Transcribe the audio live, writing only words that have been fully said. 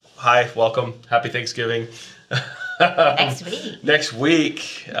Hi, welcome. Happy Thanksgiving. Next week. Next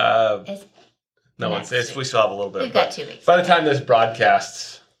week. We still have a little bit. We've got 2 weeks. By the time this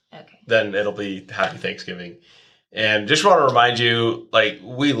broadcasts, okay, then it'll be Happy Thanksgiving. And just want to remind you,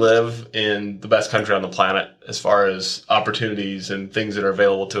 we live in the best country on the planet as far as opportunities and things that are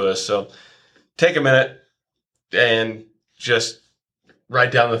available to us. So take a minute and just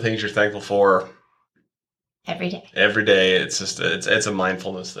write down the things you're thankful for. Every day. Every day. It's just it's a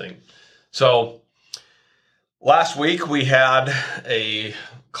mindfulness thing. So last week we had a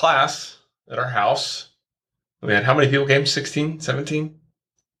class at our house. We had how many people came? 16, 17?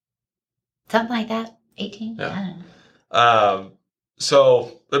 Something like that. 18? Yeah. I don't know.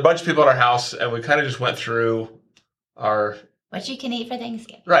 So a bunch of people at our house, and we kind of just went through our... What you can eat for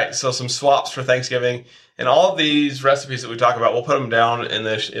Thanksgiving. Right. So some swaps for Thanksgiving. And all of these recipes that we talk about, we'll put them down in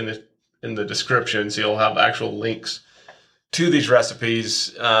the description, so you'll have actual links to these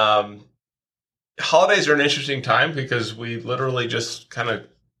recipes. Holidays are an interesting time because we literally just kind of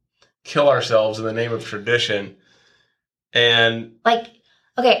kill ourselves in the name of tradition. And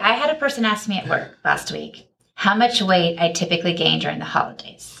okay, I had a person ask me at work last week how much weight I typically gain during the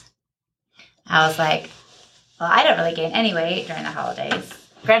holidays. I was like, well, I don't really gain any weight during the holidays.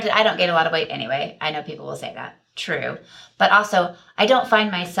 Granted, I don't gain a lot of weight anyway. I know people will say that. True. But also, I don't find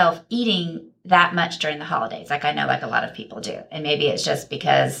myself eating that much during the holidays. I know a lot of people do. And maybe it's just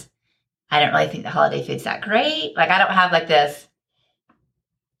because I don't really think the holiday food's that great. I don't have this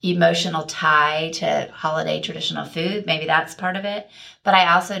emotional tie to holiday traditional food. Maybe that's part of it. But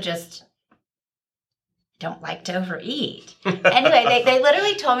I also just don't like to overeat. Anyway, they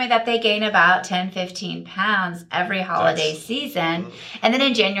literally told me that they gain about 10, 15 pounds every holiday season. And then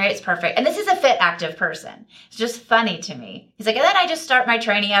in January, it's perfect. And this is a fit, active person. It's just funny to me. He's like, and then I just start my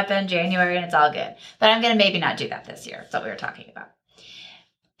training up in January and it's all good. But I'm going to maybe not do that this year. That's what we were talking about.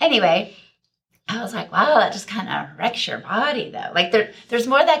 Anyway, I was like, wow, that just kind of wrecks your body, though. There's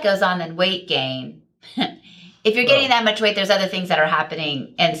more that goes on than weight gain. If you're getting that much weight, there's other things that are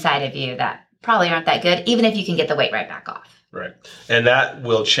happening inside of you that probably aren't that good, even if you can get the weight right back off. Right. And that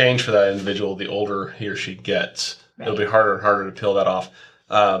will change for that individual the older he or she gets. Right. It'll be harder and harder to peel that off.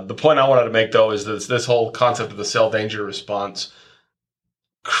 The point I wanted to make, though, is that this whole concept of the cell danger response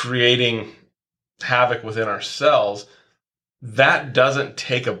creating havoc within our cells, that doesn't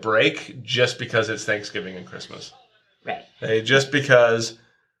take a break just because it's Thanksgiving and Christmas. Right. Okay? Just because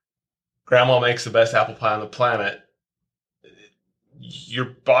grandma makes the best apple pie on the planet,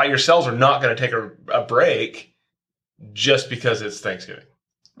 your cells are not going to take a break just because it's Thanksgiving.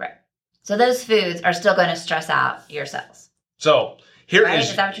 Right. So those foods are still going to stress out your cells. So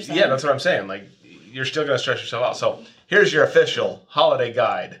is that what you're saying? Yeah, that's what I'm saying. You're still going to stress yourself out. So here's your official holiday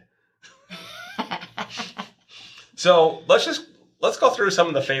guide. So let's go through some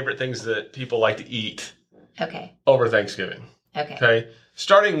of the favorite things that people like to eat. Okay. Over Thanksgiving. Okay.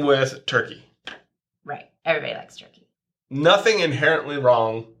 Starting with turkey. Right. Everybody likes turkey. Nothing inherently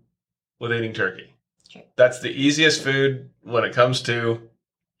wrong with eating turkey. True. That's the easiest food when it comes to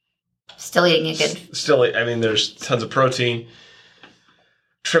still eating a good. There's tons of protein,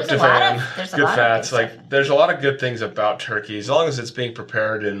 tryptophan, good fats. There's a lot of good things about turkey as long as it's being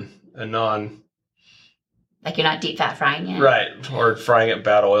prepared in a non. You're not deep fat frying it? Right, or frying it in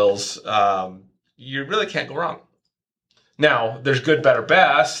bad oils. You really can't go wrong. Now, there's good, better,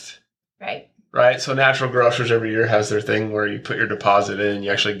 best. Right? So Natural Grocers every year has their thing where you put your deposit in and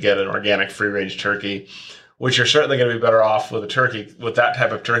you actually get an organic free-range turkey, which you're certainly going to be better off with that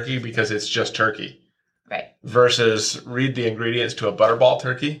type of turkey because it's just turkey. Right. Versus read the ingredients to a Butterball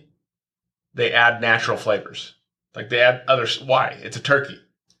turkey. They add natural flavors. They add others. Why? It's a turkey.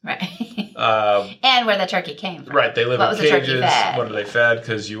 Right. And where the turkey came from. Right. They live in cages. What are they fed?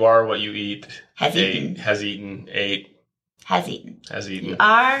 Because you are what you eat. Has eaten. You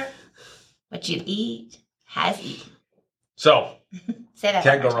are what you eat, has eaten. So, say that.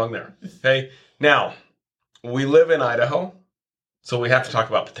 Can't go wrong there. Okay. Now, we live in Idaho, so we have to talk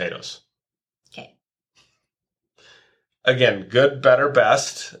about potatoes. Okay. Again, good, better,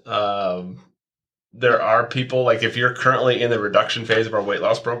 best. There are people, if you're currently in the reduction phase of our weight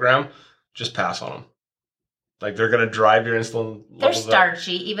loss program, just pass on them. They're going to drive your insulin levels. They're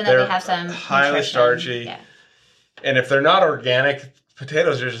starchy, even though they have some highly nutrition. Starchy. Yeah. And if they're not organic,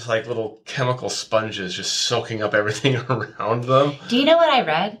 potatoes are just little chemical sponges just soaking up everything around them. Do you know what I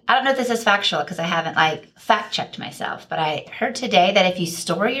read? I don't know if this is factual because I haven't fact-checked myself, but I heard today that if you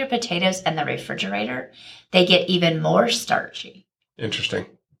store your potatoes in the refrigerator, they get even more starchy. Interesting.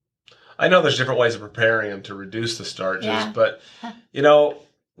 I know there's different ways of preparing them to reduce the starches, but,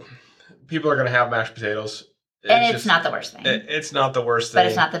 people are going to have mashed potatoes. it's not the worst thing. It's not the worst thing. But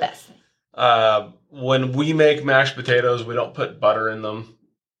it's not the best thing. When we make mashed potatoes, we don't put butter in them.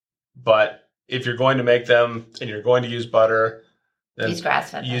 But if you're going to make them and you're going to use butter, then use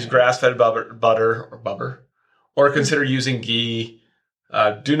grass-fed butter or consider using ghee.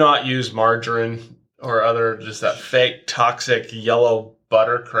 Do not use margarine or other just that fake toxic yellow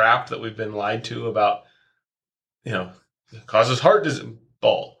butter crap that we've been lied to about. Causes heart disease.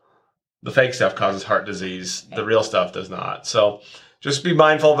 Bull. The fake stuff causes heart disease. Okay. The real stuff does not. So just be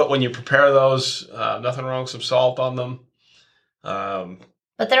mindful of it when you prepare those. Nothing wrong with some salt on them.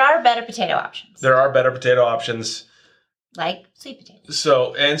 But there are better potato options. There are better potato options. Like sweet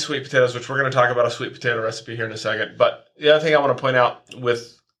potatoes. And sweet potatoes, which we're going to talk about a sweet potato recipe here in a second. But the other thing I want to point out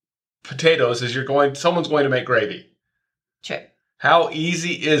with potatoes is someone's going to make gravy. True. How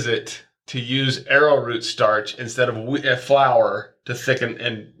easy is it to use arrowroot starch instead of flour to thicken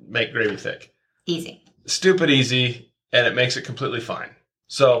and make gravy thick? Easy. Stupid easy, and it makes it completely fine.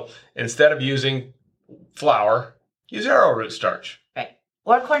 So instead of using flour, use arrowroot starch. Right.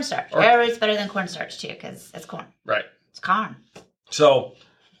 Or cornstarch. Arrowroot's better than cornstarch too, because it's corn. Right. It's corn. So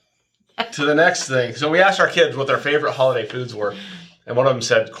to the next thing. So we asked our kids what their favorite holiday foods were, and one of them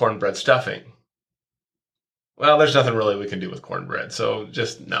said cornbread stuffing. Well, there's nothing really we can do with cornbread, so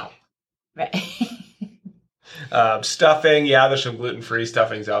just no. Right. Stuffing, there's some gluten-free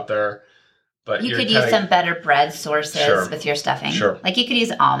stuffings out there. But you could use some better bread sources with your stuffing. Sure. Like you could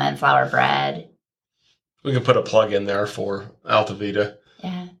use almond flour bread. We can put a plug in there for Altavita.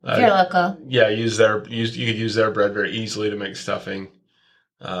 Yeah, if you're local. Yeah, you could use their bread very easily to make stuffing.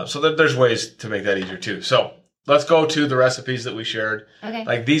 So there's ways to make that easier too. So let's go to the recipes that we shared. Okay.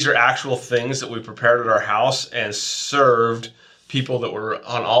 Like these are actual things that we prepared at our house and served people that were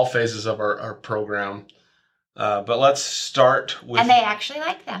on all phases of our program. But let's start with... And they actually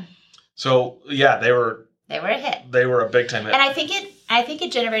liked them. So, they were a hit. They were a big time hit. And I think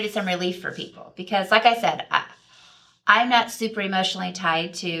it generated some relief for people because, like I said, I'm not super emotionally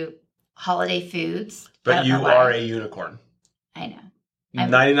tied to holiday foods. But you are a unicorn. I know.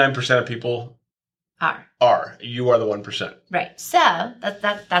 99% of people are. You are the 1%. Right. So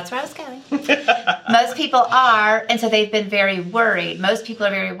that's where I was going. Most people are, and so they've been very worried. Most people are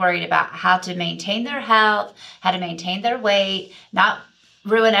very worried about how to maintain their health, how to maintain their weight, not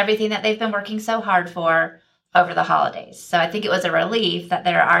ruin everything that they've been working so hard for over the holidays. So I think it was a relief that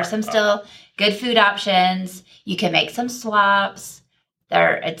there are some still good food options. You can make some swaps.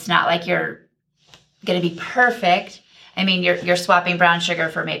 It's not like you're going to be perfect. I mean, you're swapping brown sugar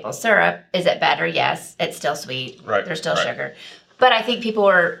for maple syrup. Is it better? Yes. It's still sweet. Right. There's still sugar. But I think people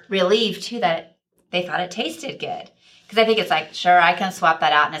were relieved, too, that they thought it tasted good. Because I think it's like, sure, I can swap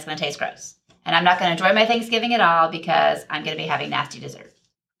that out and it's going to taste gross. And I'm not going to enjoy my Thanksgiving at all because I'm going to be having nasty dessert.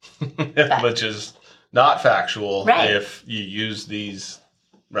 Which is not factual right. if you use these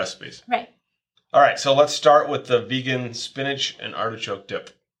recipes. Right. All right. So let's start with the vegan spinach and artichoke dip.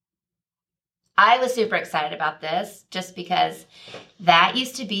 I was super excited about this just because that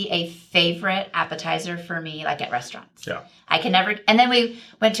used to be a favorite appetizer for me, like at restaurants. Yeah. I can never, and then we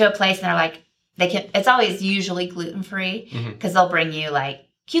went to a place and they're like, it's always usually gluten-free because they'll bring you like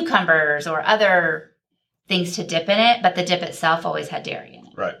cucumbers or other things to dip in it, but the dip itself always had dairy in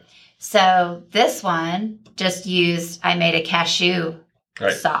it. Right. So this one I made a cashew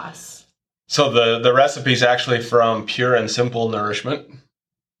sauce. So the recipe's actually from Pure and Simple Nourishment.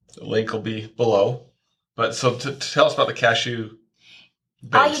 The link will be below. But so to tell us about the cashew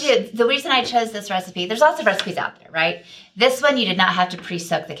base. All you did, the reason I chose this recipe, there's lots of recipes out there, right? This one, you did not have to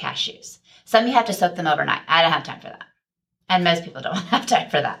pre-soak the cashews. Some you have to soak them overnight. I don't have time for that. And most people don't have time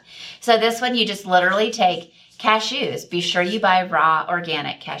for that. So this one, you just literally take cashews. Be sure you buy raw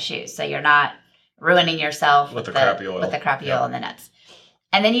organic cashews so you're not ruining yourself with the crappy oil. With the crappy oil and the nuts.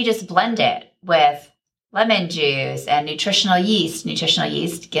 And then you just blend it with lemon juice and nutritional yeast. Nutritional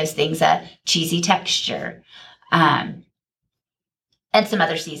yeast gives things a cheesy texture. And some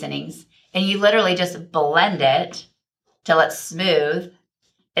other seasonings. And you literally just blend it till it's smooth.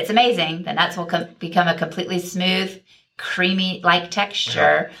 It's amazing. The nuts will become a completely smooth, creamy-like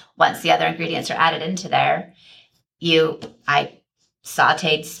texture once the other ingredients are added into there. I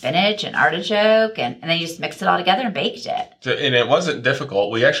sauteed spinach and artichoke, and then you just mixed it all together and baked it. And it wasn't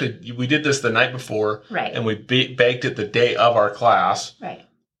difficult. We did this the night before, right? And we baked it the day of our class, right?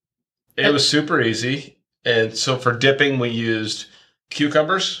 It was super easy. And so for dipping, we used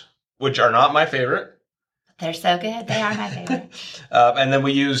cucumbers, which are not my favorite. They're so good. They are my favorite. And then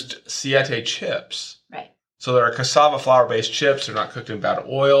we used Siete chips. Right. So they're cassava flour-based chips. They're not cooked in bad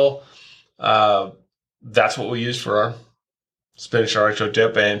oil. That's what we used for our spinach artichoke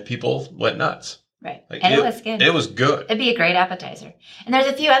dip, and people went nuts. Right. Like, And it was good. It was good. It'd be a great appetizer. And there's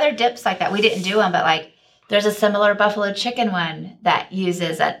a few other dips like that. We didn't do them, but like there's a similar buffalo chicken one that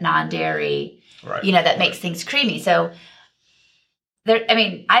uses a non-dairy, Right. that makes things creamy. So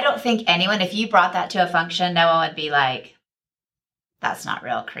I don't think anyone, if you brought that to a function, no one would be like, that's not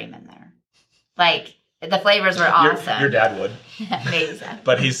real cream in there. Like, the flavors were awesome. Your dad would. Maybe so.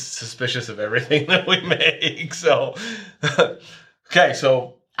 But he's suspicious of everything that we make. So, okay,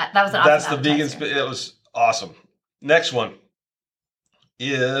 so that was an awesome that's the appetizer. vegan. It was awesome. Next one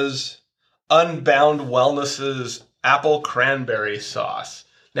is Unbound Wellness's apple cranberry sauce.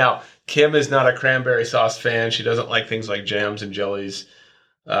 Now, Kim is not a cranberry sauce fan. She doesn't like things like jams and jellies.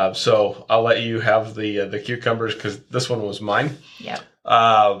 So I'll let you have the cucumbers because this one was mine. Yep.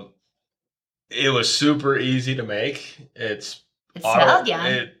 It was super easy to make. It smelled yum.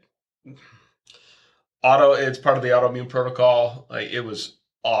 It's part of the autoimmune protocol. Like, it was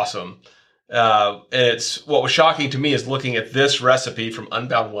awesome. And it's what was shocking to me is looking at this recipe from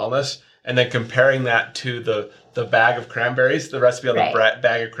Unbound Wellness and then comparing that to the bag of cranberries, the recipe on the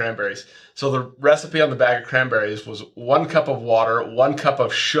bag of cranberries. So the recipe on the bag of cranberries was 1 cup of water, 1 cup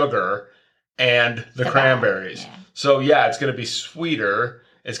of sugar, and the cranberries. Yeah. So yeah, it's going to be sweeter.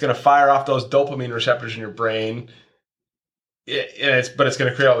 It's going to fire off those dopamine receptors in your brain. But it's going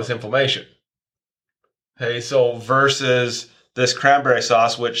to create all this inflammation. Okay, so versus this cranberry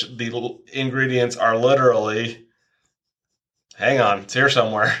sauce, which the ingredients are literally, hang on, it's here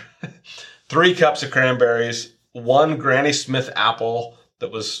somewhere. 3 cups of cranberries, 1 Granny Smith apple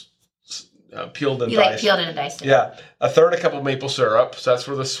that was peeled and diced. Peeled it and diced it. Yeah, 1/3 cup of maple syrup. So that's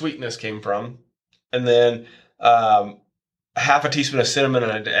where the sweetness came from. And then half a teaspoon of cinnamon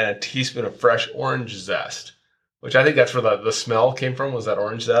and a teaspoon of fresh orange zest, which I think that's where the smell came from, was that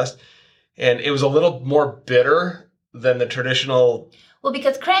orange zest. And it was a little more bitter than the traditional. Well,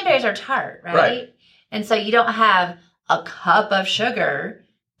 because cranberries are tart, right? And so you don't have a cup of sugar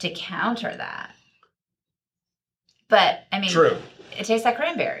to counter that. But, True. It tastes like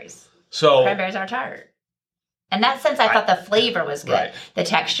cranberries. So cranberries are tart. In that sense, I thought the flavor was good. Right. The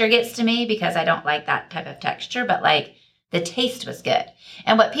texture gets to me because I don't like that type of texture, but like the taste was good.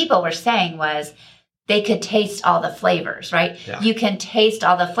 And what people were saying was they could taste all the flavors, right? Yeah. You can taste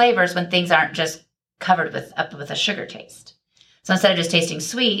all the flavors when things aren't just covered with a sugar taste. So instead of just tasting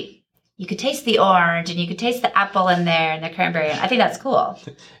sweet, you could taste the orange and you could taste the apple in there and the cranberry. I think that's cool.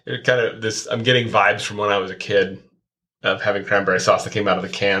 It kind of I'm getting vibes from when I was a kid of having cranberry sauce that came out of the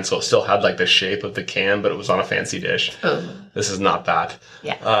can. So it still had like the shape of the can, but it was on a fancy dish. Ooh. This is not that.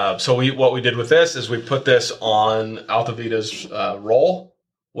 Yeah. So what we did with this is we put this on Altavita's roll,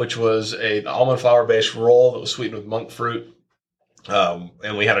 which was an almond flour based roll that was sweetened with monk fruit.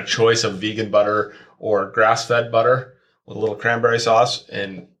 And we had a choice of vegan butter or grass-fed butter with a little cranberry sauce,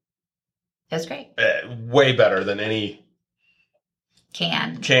 and it was great. Way better than any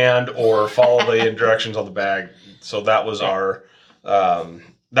canned or follow the directions on the bag. So that was our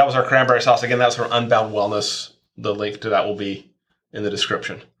cranberry sauce. Again, that's from Unbound Wellness. The link to that will be in the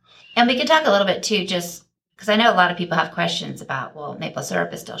description. And we can talk a little bit too, just because I know a lot of people have questions about, well, maple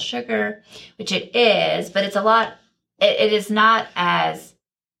syrup is still sugar, which it is, but it's a lot. It does not have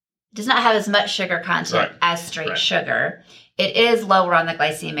as much sugar content as straight sugar. It is lower on the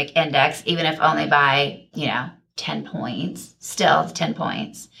glycemic index, even if only by 10 points. Still 10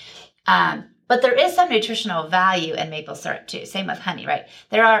 points. But there is some nutritional value in maple syrup too. Same with honey, right?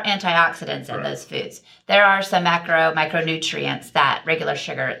 There are antioxidants in those foods. There are some micronutrients that regular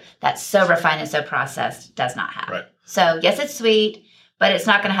sugar that's so refined and so processed does not have. Right. So yes, it's sweet, but it's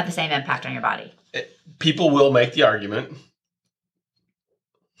not going to have the same impact on your body. People will make the argument.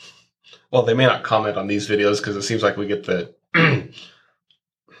 Well, they may not comment on these videos because it seems like we get the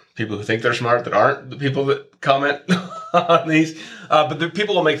people who think they're smart that aren't the people that comment on these. But the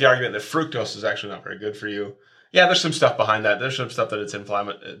people will make the argument that fructose is actually not very good for you. Yeah, there's some stuff behind that. There's some stuff that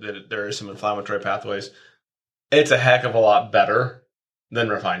that there is some inflammatory pathways. It's a heck of a lot better than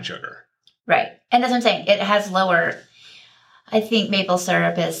refined sugar. Right. And that's what I'm saying. It has lower, I think maple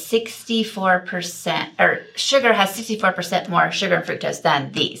syrup is 64%, or sugar has 64% more sugar and fructose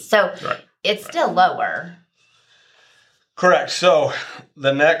than these. So it's still lower. Correct. So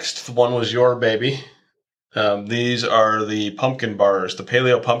the next one was your baby. These are the pumpkin bars, the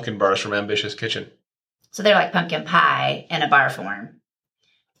paleo pumpkin bars from Ambitious Kitchen. So they're like pumpkin pie in a bar form.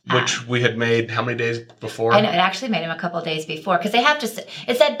 Which we had made how many days before? I know, it actually made them a couple of days before because they have to,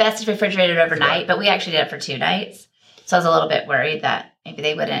 it said best if refrigerated overnight, but we actually did it for 2 nights. So I was a little bit worried that maybe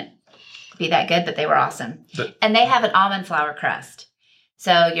they wouldn't be that good, but they were awesome. And they have an almond flour crust.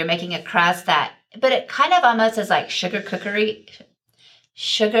 So you're making a crust but it kind of almost is like sugar cookie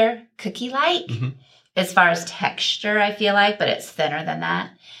sugar cookie-like as far as texture, I feel like, but it's thinner than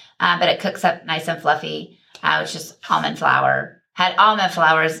that. But it cooks up nice and fluffy. It's just almond flour. Had almond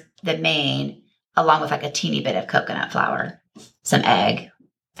flour as the main, along with like a teeny bit of coconut flour, some egg,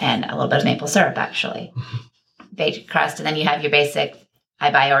 and a little bit of maple syrup, actually. Baked crust, and then you have your basic, I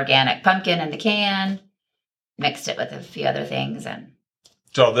buy organic pumpkin in the can, mixed it with a few other things, and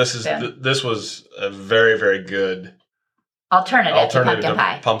so this was a very, very good alternative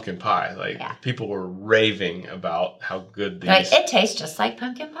to pumpkin pie. Like people were raving about how good these. Like, it tastes just like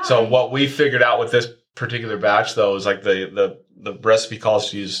pumpkin pie. So what we figured out with this particular batch, though, is like the recipe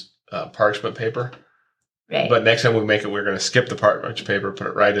calls to use parchment paper. Right. But next time we make it, we're going to skip the parchment paper, put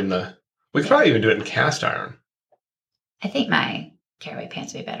it right in the. We could probably even do it in cast iron. I think my caraway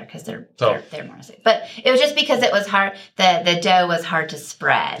pans would be better because they're more safe. But it was just because it was hard. The dough was hard to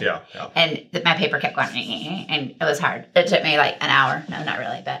spread. Yeah. And my paper kept going, and it was hard. It took me like an hour. No, not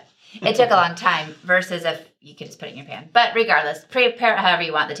really, but it took a long time versus if you could just put it in your pan. But regardless, prepare it however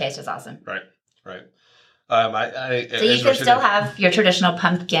you want. The taste was awesome. Right. So you can still have your traditional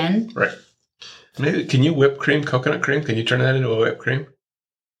pumpkin. Right. Maybe, can you whip cream, coconut cream? Can you turn that into a whipped cream?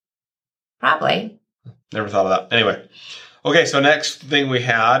 Probably. Never thought of that. Anyway. Okay, so next thing we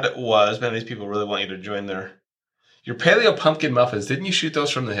had was, man, these people really want you to join your paleo pumpkin muffins. Didn't you shoot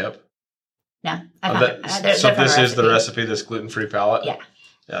those from the hip? No. So this is the recipe, this gluten-free palette? Yeah.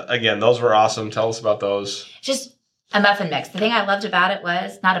 Again, those were awesome. Tell us about those. Just a muffin mix. The thing I loved about it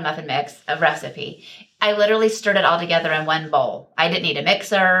was, not a muffin mix, a recipe. I literally stirred it all together in one bowl. I didn't need a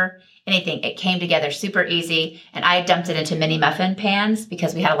mixer, anything. It came together super easy, and I dumped it into mini muffin pans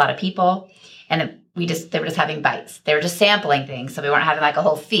because we had a lot of people, and they were just having bites. They were just sampling things, so we weren't having like a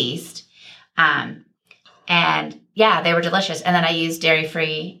whole feast. And yeah, they were delicious. And then I used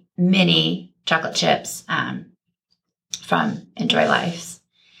dairy-free mini chocolate chips from Enjoy Lives,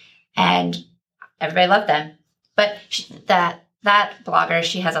 and everybody loved them. But that blogger,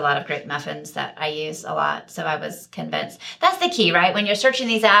 she has a lot of great muffins that I use a lot, so I was convinced. That's the key, right? When you're searching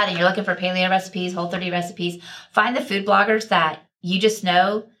these out and you're looking for paleo recipes, Whole30 recipes, find the food bloggers that you just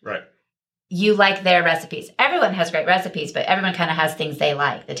know. Right. You like their recipes. Everyone has great recipes, but everyone kind of has things they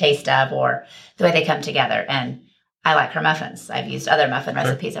like, the taste of or the way they come together. And I like her muffins. I've used other muffin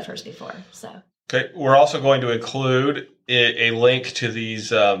recipes of hers before. So okay, we're also going to include a link to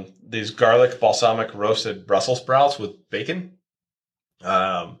these garlic balsamic roasted Brussels sprouts with bacon.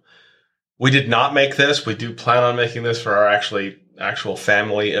 We did not make this. We do plan on making this for our actual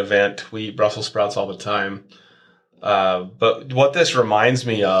family event. We eat Brussels sprouts all the time. But what this reminds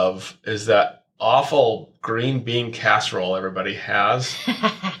me of is that awful green bean casserole everybody has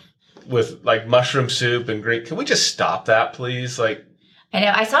with like mushroom soup and green. Can we just stop that, please? Like, I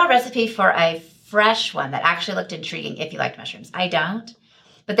know I saw a recipe for a fresh one that actually looked intriguing if you liked mushrooms. I don't,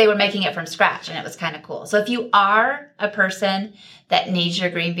 but they were making it from scratch and it was kind of cool. So if you are a person that needs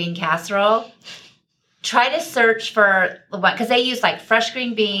your green bean casserole, try to search for the one, because they use like fresh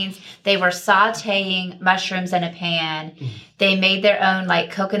green beans. They were sauteing mushrooms in a pan. They made their own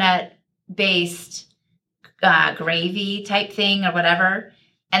like coconut based gravy type thing or whatever,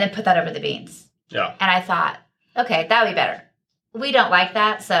 and then put that over the beans. Yeah. And I thought, okay, that would be better. We don't like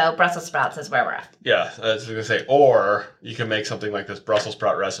that, so Brussels sprouts is where we're at. Yeah, I was going to say, or you can make something like this Brussels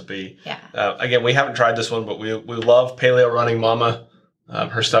sprout recipe. Yeah. Again, we haven't tried this one, but we love Paleo Running Mama.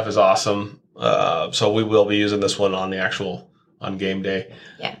 Her stuff is awesome. So we will be using this one on game day.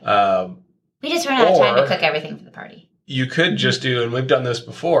 Yeah. We just ran out of time to cook everything for the party. You could just do, and we've done this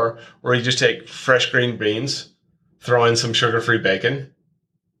before, where you just take fresh green beans, throw in some sugar-free bacon,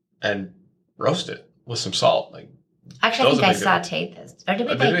 and roast it with some salt. Actually, I think I sauteed this. Or did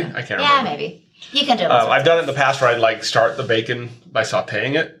we bake them? I can't remember. Yeah, maybe. You can do it. I've done it in the past where I'd start the bacon by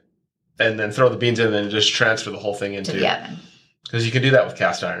sauteing it, and then throw the beans in, and then just transfer the whole thing into the oven. Because you can do that with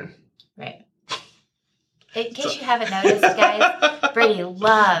cast iron. Right. In case you haven't noticed, guys, Brady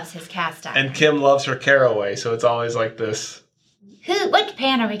loves his cast iron. And Kim loves her caraway, so it's always like this. What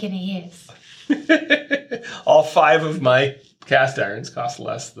pan are we going to use? All 5 of my cast irons cost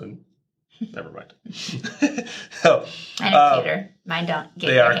less than... Never mind. Mine are cuter. Mine don't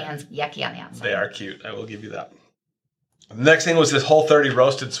get your hands yucky on the outside. They are cute. I will give you that. The next thing was this Whole30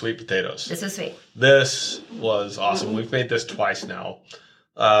 roasted sweet potatoes. This is sweet. This was awesome. We've made this twice now.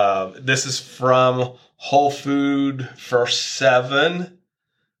 This is from Whole Food for $7.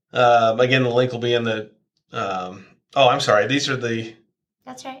 Again, the link will be in the... I'm sorry. These are the...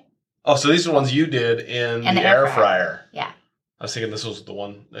 That's right. Oh, so these are the ones you did in the air fryer. Yeah. I was thinking this was the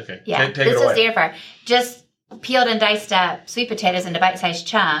one. Okay. Yeah. Take it away. This is the air fryer. Just peeled and diced up sweet potatoes into bite-sized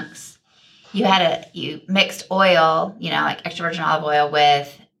chunks. you mixed oil, like extra virgin olive oil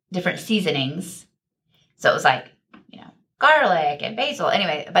with different seasonings. So it was like, garlic and basil.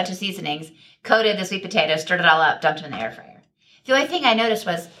 Anyway, a bunch of seasonings, coated the sweet potatoes, stirred it all up, dumped them in the air fryer. The only thing I noticed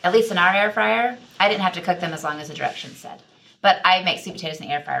was, at least in our air fryer, I didn't have to cook them as long as the directions said. But I make sweet potatoes in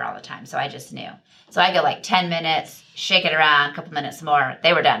the air fryer all the time, so I just knew. So I go like 10 minutes, shake it around, a couple minutes more.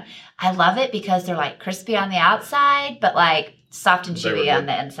 They were done. I love it because they're like crispy on the outside, but like soft and chewy on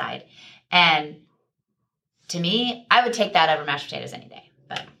the inside. And to me, I would take that over mashed potatoes any day.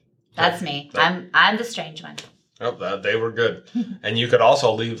 But that's me. I'm the strange one. Oh, they were good. And you could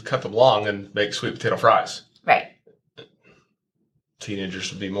also cut them long and make sweet potato fries. Right.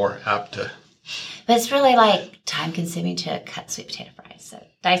 Teenagers would be more apt to. But it's really like time consuming to cut sweet potato fries. So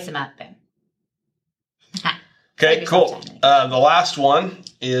dice them up, boom. Okay, cool. The last one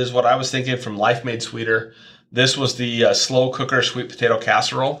is what I was thinking from Life Made Sweeter. This was the slow cooker sweet potato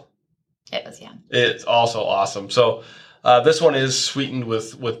casserole. It was yum. It's also awesome. So this one is sweetened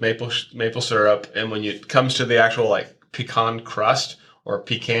with maple syrup, and when it comes to the actual like pecan crust or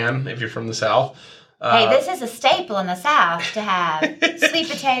pecan, if you're from the South. Hey, this is a staple in the South to have sweet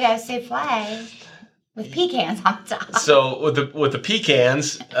potato souffle with pecans on top. So with the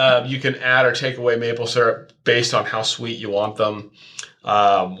pecans, you can add or take away maple syrup based on how sweet you want them.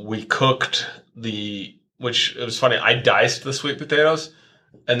 We cooked which it was funny. I diced the sweet potatoes,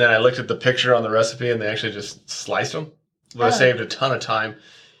 and then I looked at the picture on the recipe, and they actually just sliced them. Would have saved a ton of time.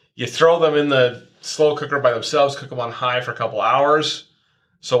 You throw them in the slow cooker by themselves, cook them on high for a couple hours.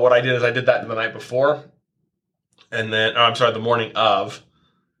 So what I did is I did that the night before, and then, the morning of,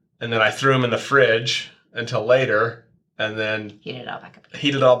 and then I threw them in the fridge until later, and then heated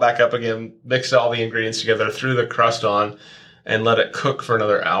it all back up again, mixed all the ingredients together, threw the crust on, and let it cook for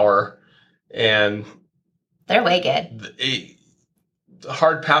another hour. And they're way good.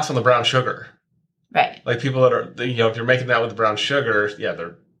 Hard pass on the brown sugar. Right. Like people that are, if you're making that with the brown sugar, yeah,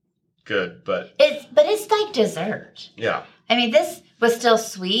 they're good, but it's like dessert. Yeah. I mean, this was still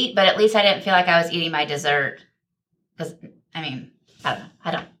sweet, but at least I didn't feel like I was eating my dessert. Because, I mean, I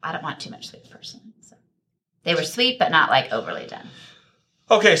don't know. I don't want too much sweet personally. So they were sweet, but not like overly done.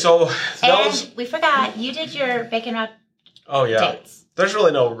 Okay, so and we forgot, you did your bacon wrap dates. There's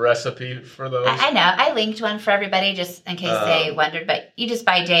really no recipe for those. I know. I linked one for everybody just in case they wondered, but you just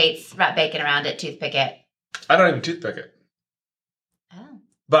buy dates, wrap bacon around it, toothpick it. I don't even toothpick it. Oh.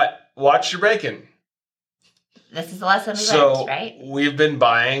 But watch your bacon. This is the lesson we learned, right? We've been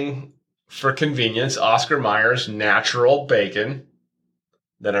buying, for convenience, Oscar Mayer's natural bacon.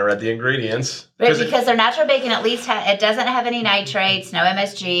 Then I read the ingredients. Right, because their natural bacon at least it doesn't have any nitrates, no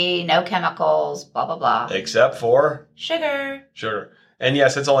MSG, no chemicals, blah, blah, blah. Except for? Sugar. And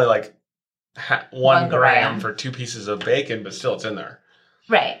yes, it's only like 1 gram for 2 pieces of bacon, but still it's in there.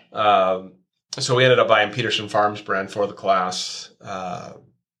 Right. So we ended up buying Peterson Farms brand for the class.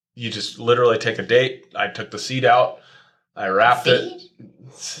 You just literally take a date. I took the seed out. I wrapped it.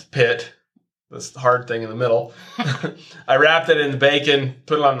 Pit. This hard thing in the middle. I wrapped it in the bacon,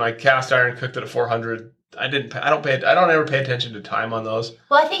 put it on my cast iron, cooked it at 400. I don't ever pay attention to time on those.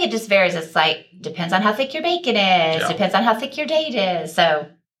 Well, I think it just varies. It's like, depends on how thick your bacon is, depends on how thick your date is. So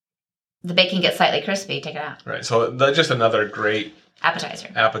the bacon gets slightly crispy, take it out. Right. So that's just another great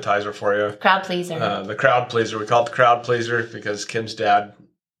appetizer for you. Crowd pleaser. The crowd pleaser. We call it the crowd pleaser because Kim's dad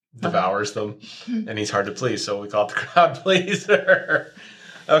devours them and he's hard to please. So we call it the crowd pleaser.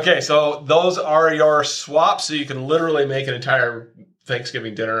 Okay, so those are your swaps. So you can literally make an entire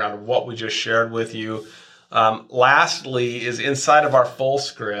Thanksgiving dinner out of what we just shared with you. Lastly is inside of our full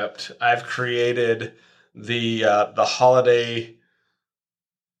script, I've created the holiday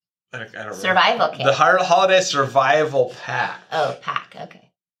survival kit. The holiday survival pack. Oh, pack.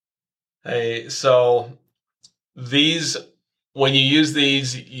 Okay. Hey, so when you use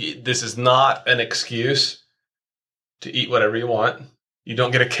these, this is not an excuse to eat whatever you want. You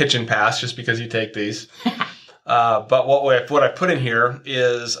don't get a kitchen pass just because you take these. But what I put in here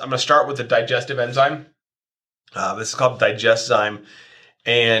is I'm going to start with the digestive enzyme. This is called DigestZyme.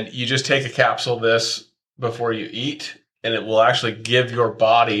 And you just take a capsule of this before you eat, and it will actually give your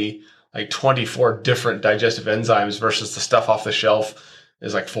body like 24 different digestive enzymes versus the stuff off the shelf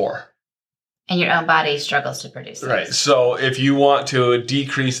is like 4. And your own body struggles to produce those. Right. So if you want to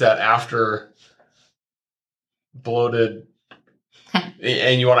decrease that after bloated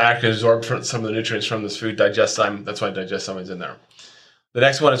and you want to actually absorb some of the nutrients from this food, DigestZyme, that's why DigestZyme is in there. The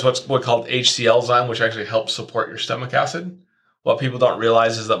next one is what's called HCl-Zyme, which actually helps support your stomach acid. What people don't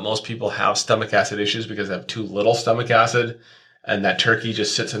realize is that most people have stomach acid issues because they have too little stomach acid, and that turkey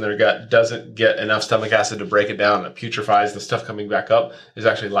just sits in their gut, doesn't get enough stomach acid to break it down, and it putrefies. The stuff coming back up is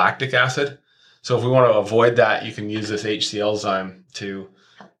actually lactic acid. So if we want to avoid that, you can use this HCl zyme to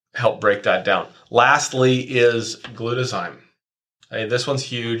help break that down. Lastly is glutathione. Okay, this one's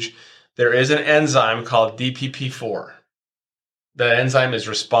huge. There is an enzyme called DPP4. That enzyme is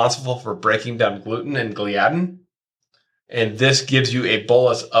responsible for breaking down gluten and gliadin. And this gives you a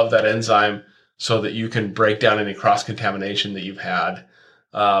bolus of that enzyme so that you can break down any cross-contamination that you've had.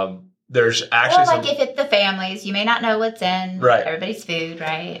 There's actually if it's the families, you may not know what's in everybody's food,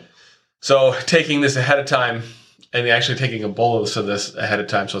 right? So taking this ahead of time and actually taking a bolus of this ahead of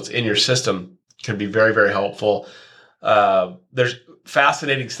time so it's in your system can be very, very helpful. There's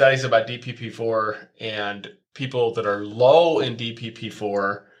fascinating studies about DPP4, and people that are low in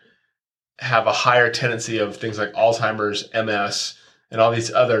DPP4 have a higher tendency of things like Alzheimer's, MS, and all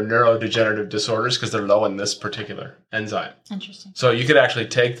these other neurodegenerative disorders because they're low in this particular enzyme. Interesting. So you could actually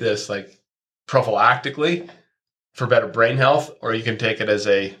take this like prophylactically for better brain health, or you can take it as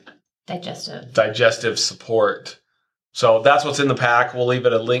a digestive support. So that's what's in the pack. We'll leave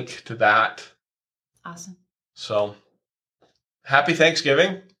it a link to that. Awesome. So happy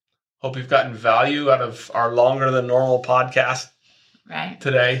Thanksgiving. Hope you've gotten value out of our longer than normal podcast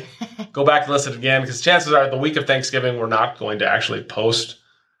today. Go back and listen again, because chances are the week of Thanksgiving, we're not going to actually post.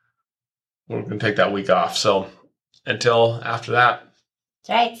 We're going to take that week off. So until after that. That's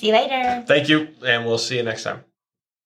right. See you later. Thank you. And we'll see you next time.